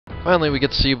Finally, we get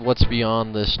to see what's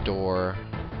beyond this door.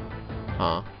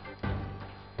 Huh.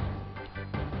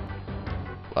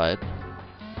 What?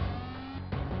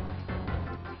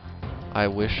 I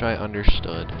wish I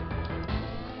understood.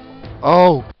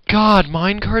 Oh, God!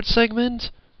 Minecart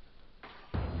segment?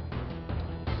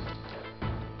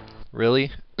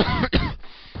 Really?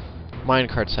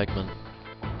 Minecart segment.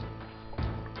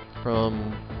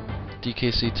 From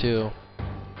DKC2.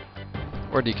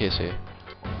 Or DKC.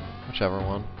 Whichever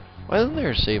one. Why isn't there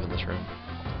a save in this room?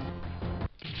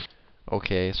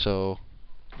 Okay, so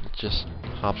it just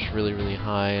hops really, really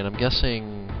high, and I'm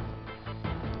guessing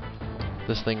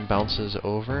this thing bounces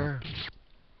over?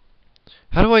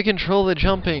 How do I control the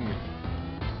jumping?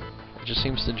 It just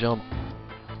seems to jump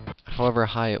however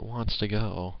high it wants to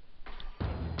go.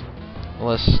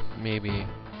 Unless, maybe...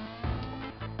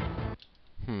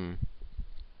 Can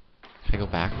I go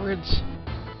backwards?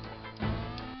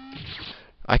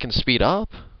 I can speed up?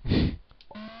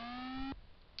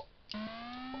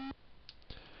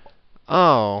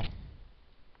 Oh.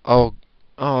 Oh,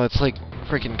 it's like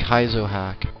freaking Kaizo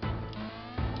hack.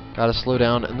 Gotta slow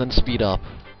down and then speed up.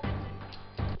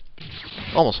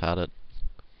 Almost had it.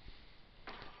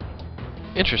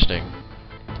 Interesting.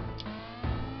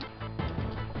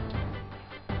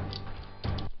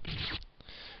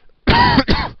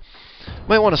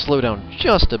 Might want to slow down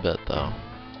just a bit, though.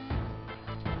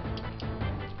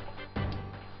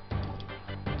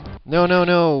 No, no,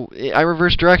 no! I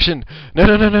reversed direction! No,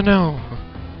 no, no, no, no!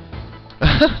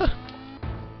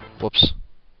 Whoops.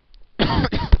 I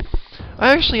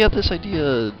actually had this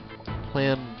idea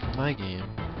planned for my game.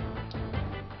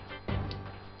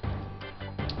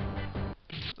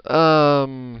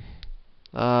 So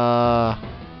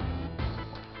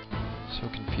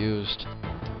confused.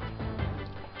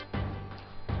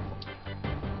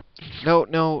 No,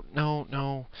 no, no,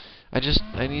 no. I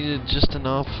needed just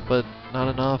enough, but not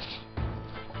enough.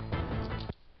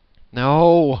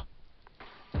 No!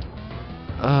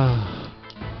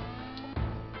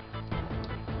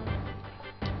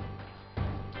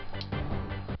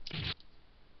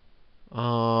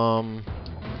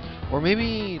 Or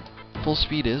maybe full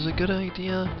speed is a good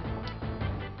idea?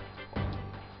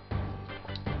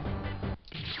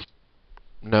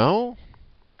 No?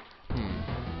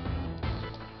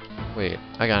 Wait,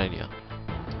 I got an idea.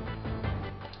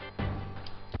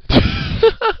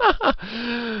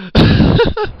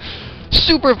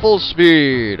 Super full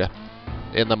speed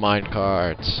in the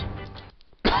minecarts.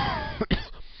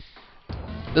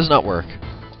 Does not work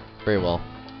very well.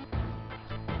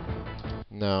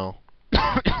 No.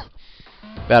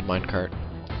 Bad minecart.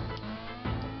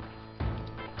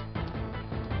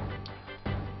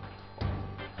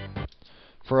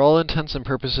 For all intents and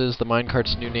purposes, the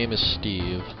minecart's new name is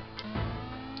Steve.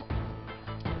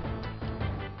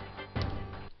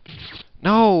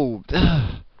 No!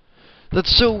 Ugh.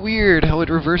 That's so weird how it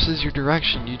reverses your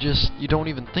direction. You don't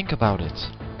even think about it.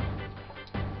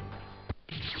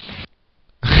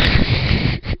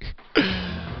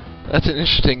 That's an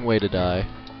interesting way to die.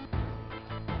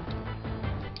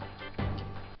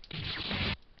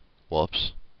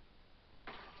 Whoops.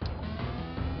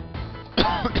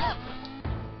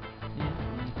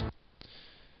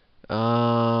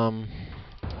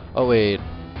 Oh wait.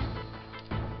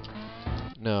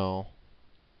 No.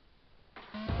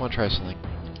 I wanna try something.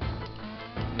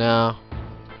 No.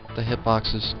 The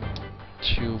hitbox is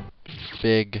too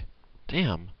big.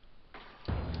 Damn.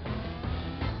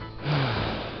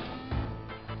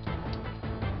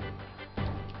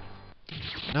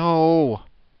 No!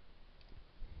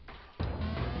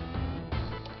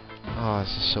 Oh,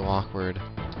 this is so awkward.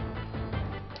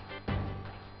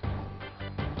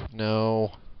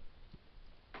 No.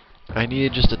 I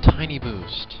needed just a tiny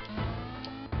boost.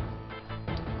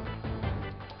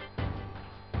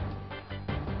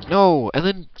 No! And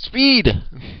then speed!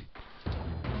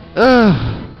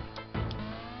 Ugh!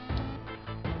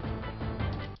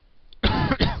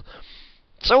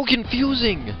 So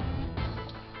confusing!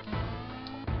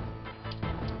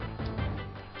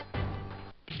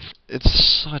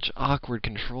 It's such awkward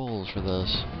controls for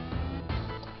this.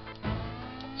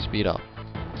 Speed up.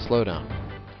 Slow down.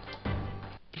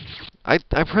 I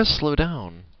pressed slow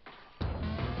down.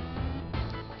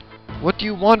 What do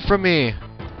you want from me?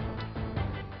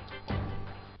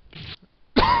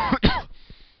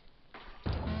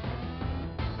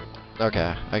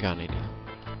 Okay, I got an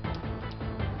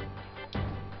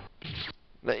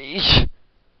idea.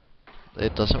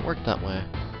 It doesn't work that way.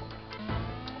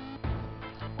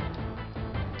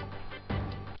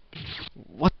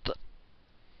 What the?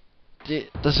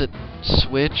 Does it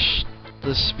switch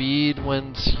the speed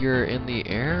once you're in the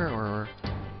air, or?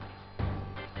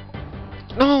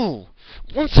 No!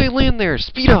 Once I land there,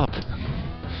 speed up!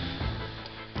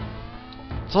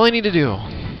 That's all I need to do.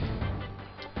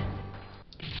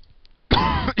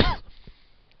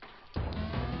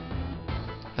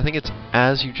 I think it's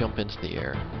as you jump into the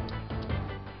air.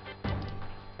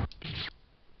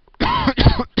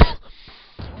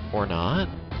 Or not.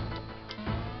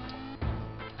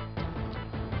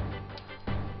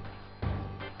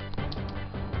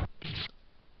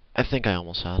 I think I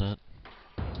almost had it.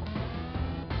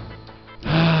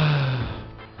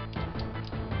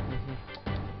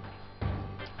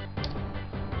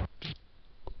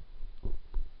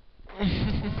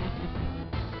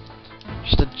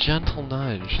 Just a gentle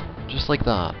nudge, just like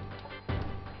that.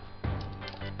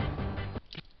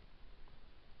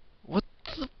 What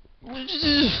the?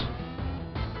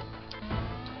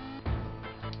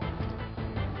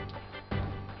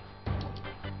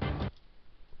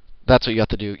 That's what you have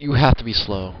to do. You have to be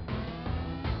slow.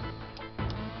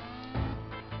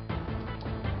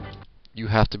 You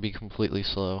have to be completely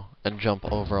slow and jump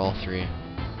over all three.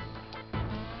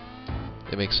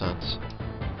 It makes sense.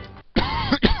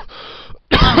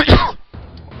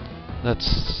 That's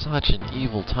such an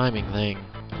evil timing thing.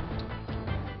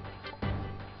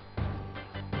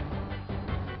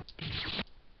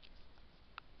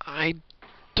 I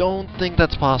don't think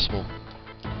that's possible.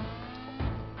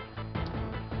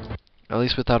 At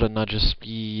least without a nudge of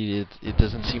speed, it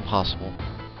doesn't seem possible.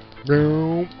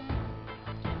 No.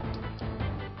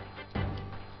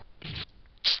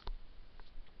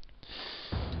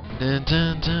 Dun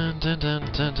dun dun dun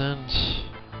dun dun dun.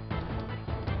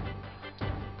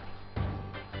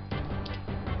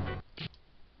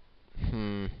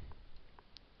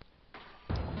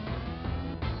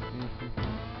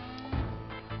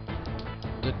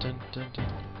 Dun dun dun dun.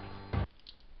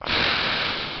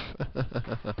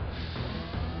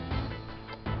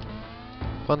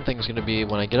 Fun thing's gonna be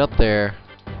when I get up there.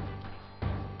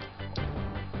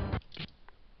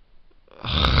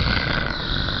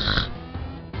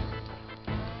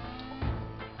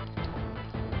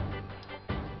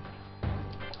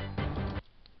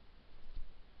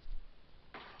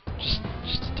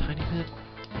 Just a tiny bit.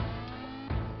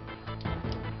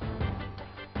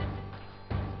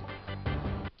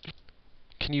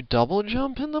 Can you double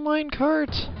jump in the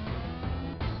minecart?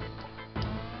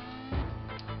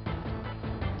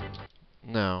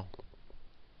 No.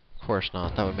 Of course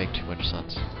not. That would make too much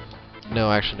sense.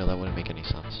 No, actually, no, that wouldn't make any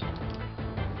sense.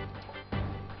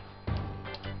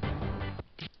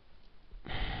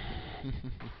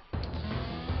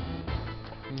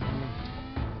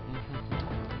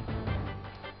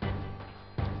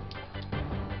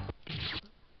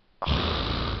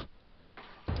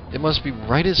 It must be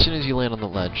right as soon as you land on the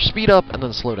ledge. Speed up and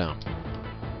then slow down.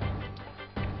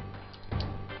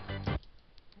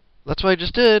 That's what I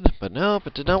just did, but nope,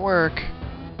 it did not work.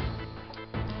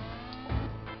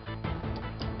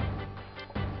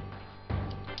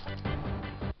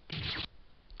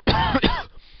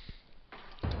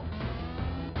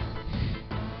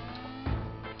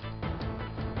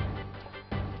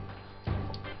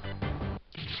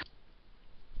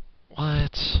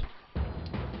 What?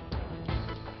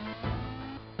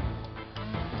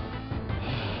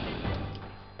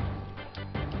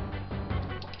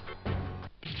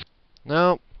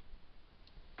 Nope.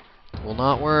 Will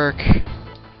not work.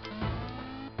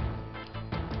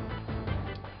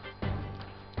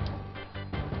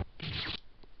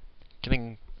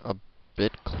 Getting a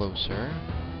bit closer.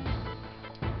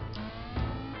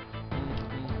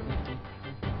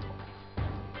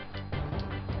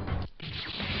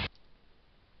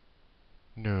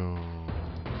 No.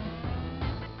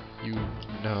 You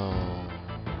no.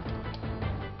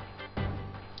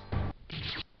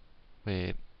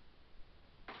 Wait.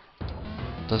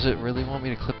 Does it really want me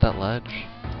to clip that ledge?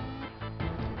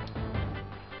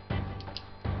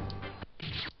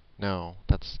 No,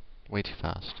 that's way too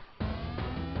fast.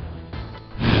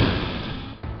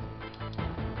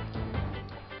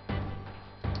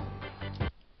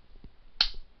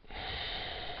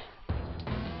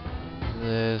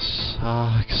 This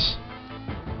sucks.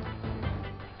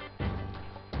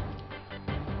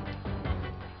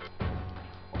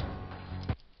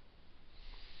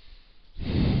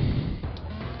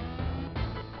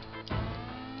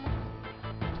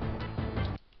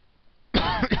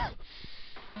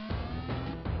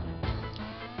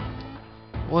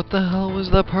 What the hell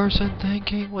was that person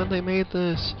thinking when they made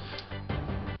this?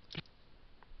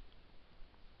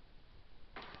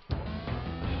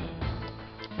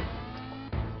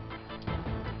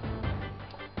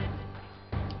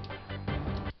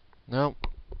 Nope.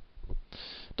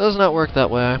 Does not work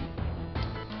that way.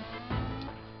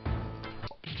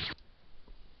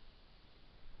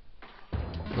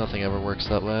 Nothing ever works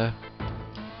that way.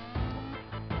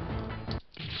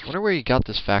 Wonder where you got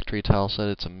this factory tile set.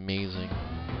 It's amazing.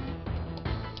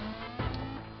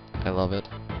 I love it.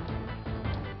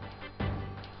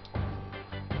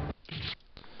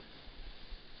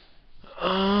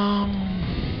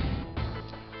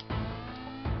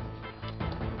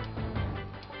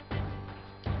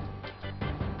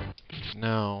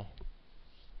 No.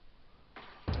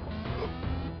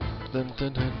 Dun,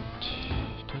 dun, dun.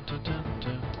 Dun, dun, dun,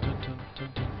 dun, dun, dun,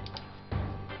 dun, dun.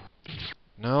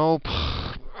 Nope.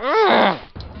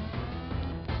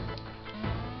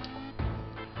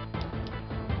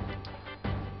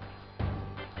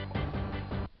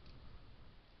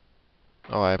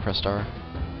 Oh, I pressed R.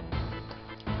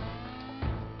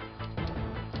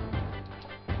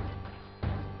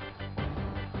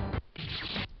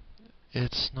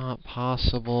 It's not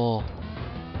possible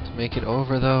to make it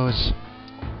over those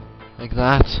like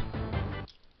that.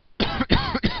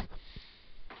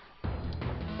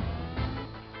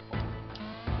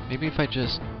 Maybe if I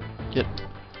just get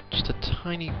just a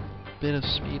tiny bit of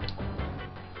speed.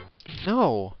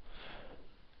 No!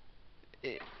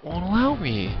 It won't allow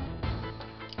me.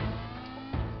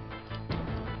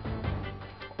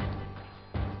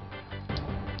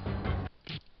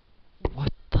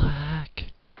 What the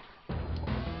heck?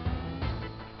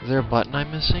 Is there a button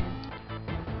I'm missing?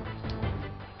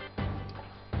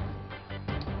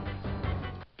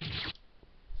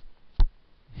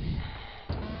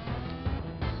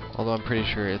 Although I'm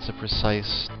pretty sure it's a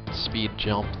precise speed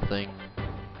jump thing.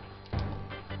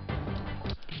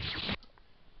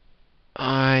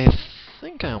 I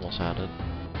think I almost had it.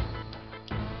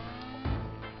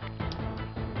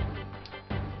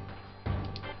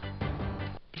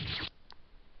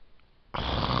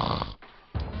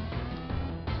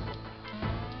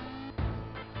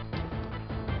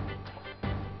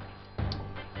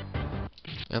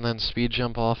 And then speed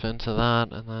jump off into that,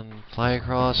 and then fly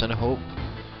across and hope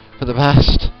for the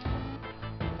best.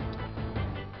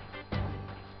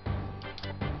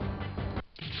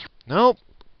 Nope.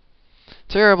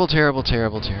 Terrible, terrible,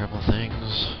 terrible, terrible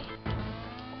things.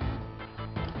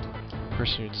 The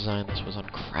person who designed this was on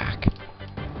crack.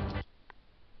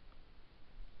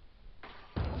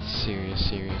 Serious,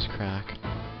 serious crack.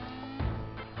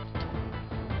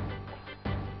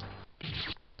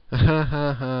 Ha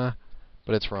ha ha.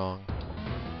 But it's wrong.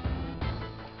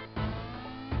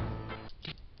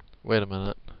 Wait a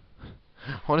minute.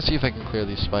 I want to see if I can clear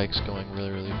these spikes going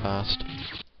really, really fast.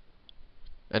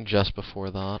 And just before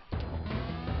that.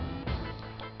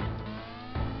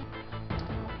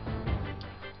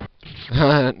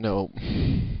 Nope.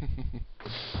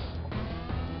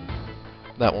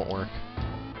 That won't work.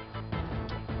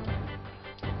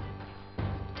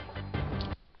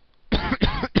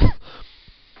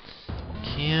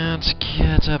 Can't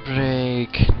get a break.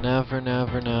 Never,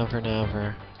 never, never,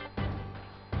 never.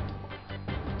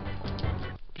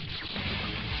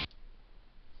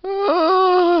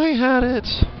 Oh, I had it.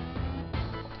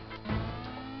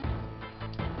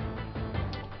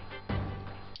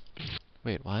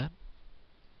 Wait, what?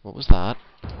 What was that?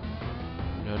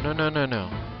 No, no, no, no, no.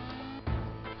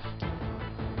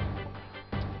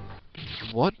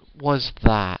 What was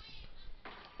that?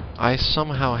 I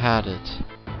somehow had it.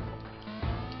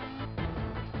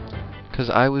 Because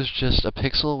I was just a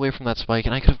pixel away from that spike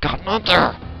and I could have gotten on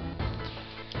there!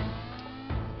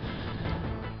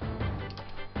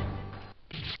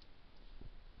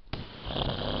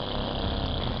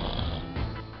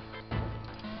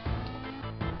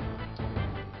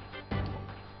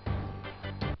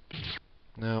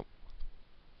 Nope.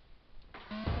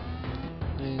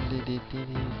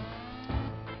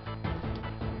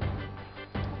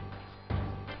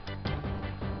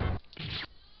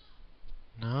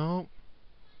 Nope.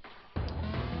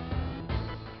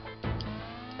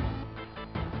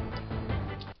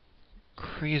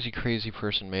 Crazy, crazy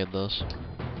person made this.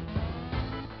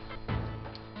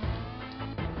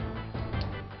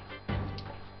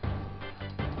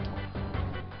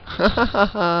 Ha ha ha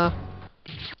ha.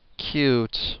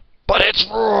 Cute. But it's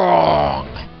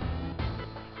wrong!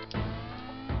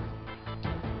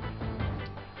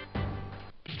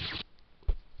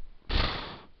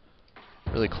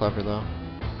 Really clever, though.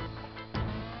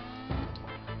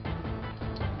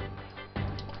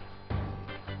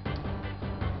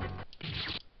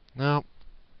 No.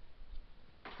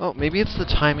 Oh, maybe it's the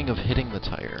timing of hitting the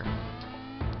tire,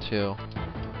 too.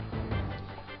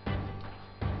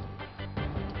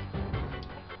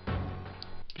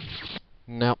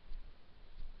 Nope.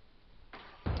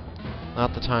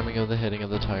 Not the timing of the hitting of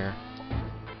the tire.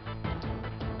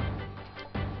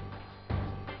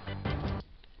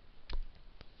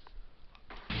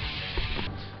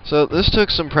 So this took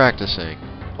some practicing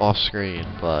off screen,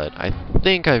 but I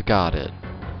think I've got it.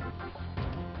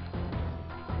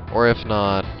 Or if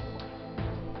not,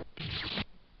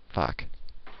 fuck.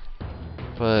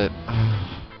 But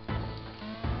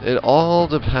it all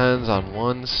depends on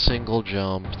one single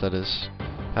jump that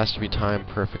has to be timed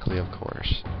perfectly, of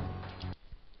course.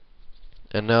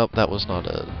 And nope, that was not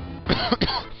it.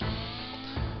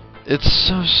 It's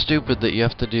so stupid that you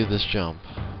have to do this jump,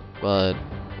 but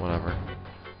whatever.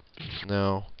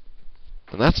 No.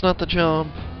 And that's not the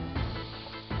jump.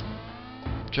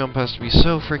 Jump has to be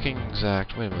so freaking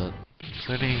exact. Wait a minute. Is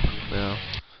there any? No.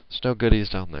 There's no goodies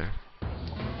down there.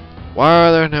 Why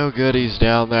are there no goodies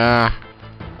down there?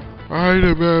 I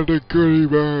demand a goodie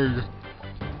bag.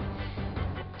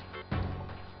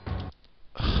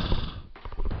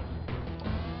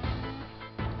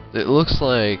 It looks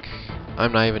like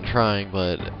I'm not even trying,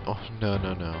 but oh no,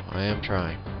 I am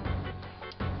trying.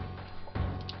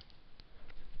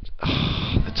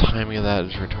 The timing of that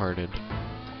is retarded.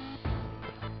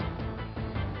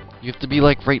 You have to be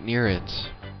like right near it.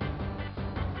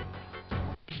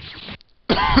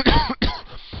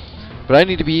 But I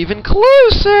need to be even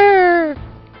closer!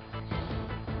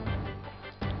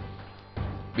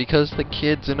 Because the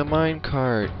kid's in a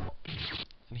minecart.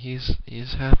 And he's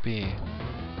happy.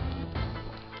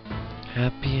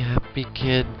 Happy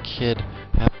kid.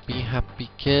 Happy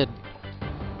kid.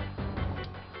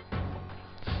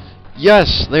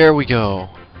 Yes, there we go.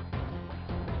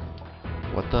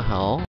 What the hell?